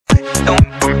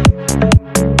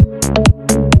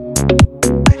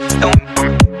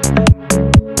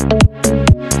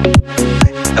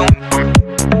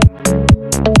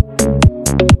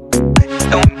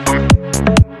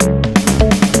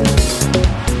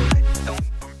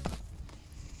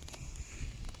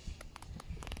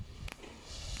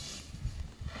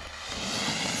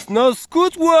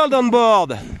Snowscoot world on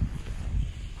board.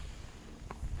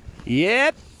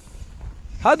 Yep.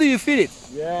 How do you feel it?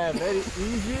 Yeah, very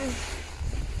easy,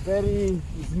 very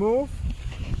smooth.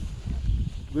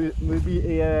 Will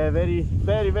be a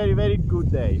very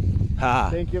good day.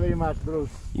 Thank you very much, Bruce.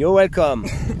 You're welcome.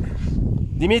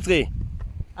 Dimitri.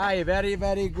 Hi, very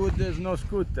good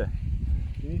Snowscoot.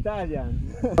 In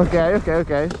Italian.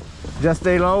 Okay. Just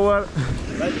stay lower.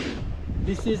 But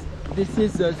this is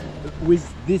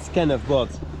with this kind of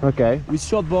boards. Okay. With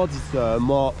short boards, it's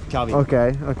more carving.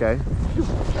 Okay.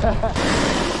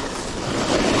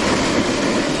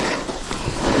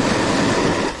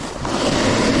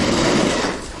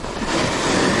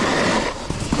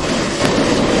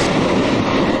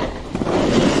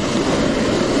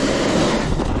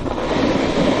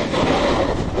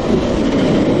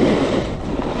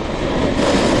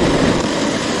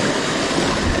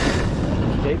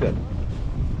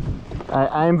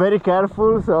 I'm very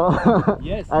careful, so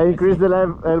yes, I increase the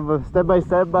level step by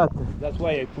step, but that's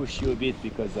why I push you a bit,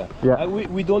 because yeah.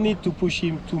 we don't need to push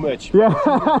him too much. Yeah.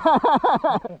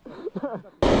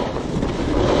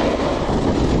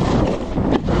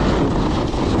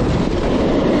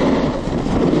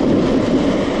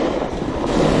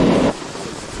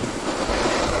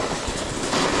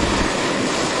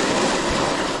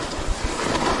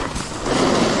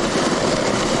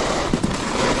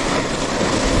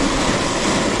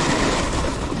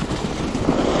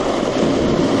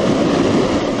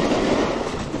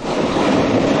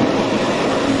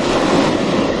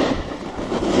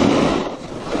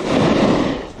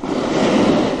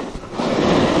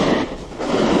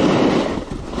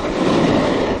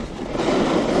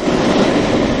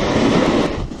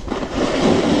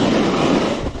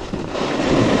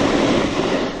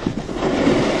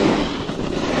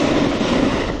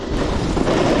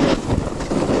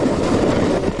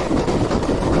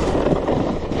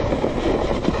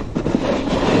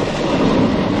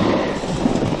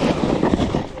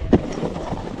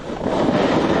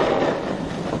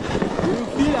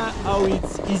 How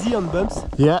it's easy on bumps?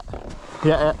 Yeah.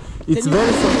 It's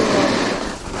very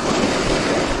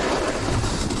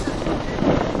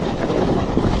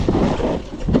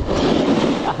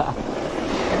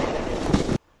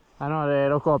I know,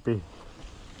 lo copy.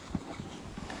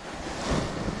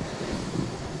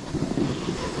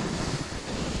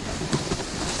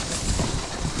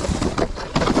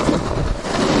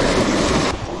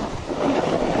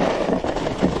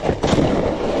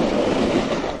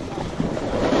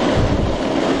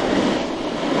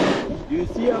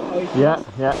 Yeah.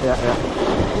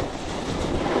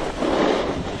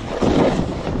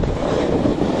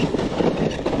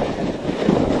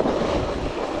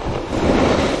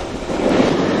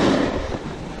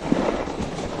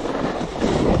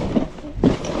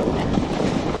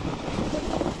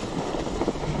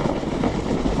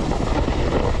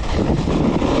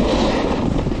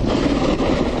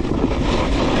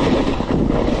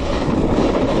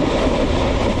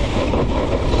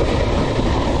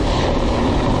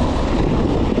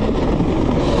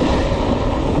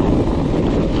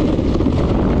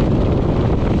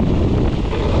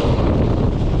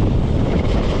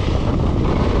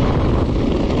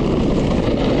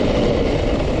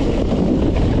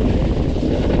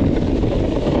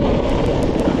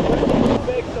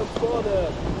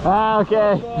 Ah,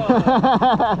 okay.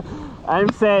 I'm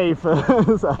safe.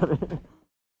 Sorry.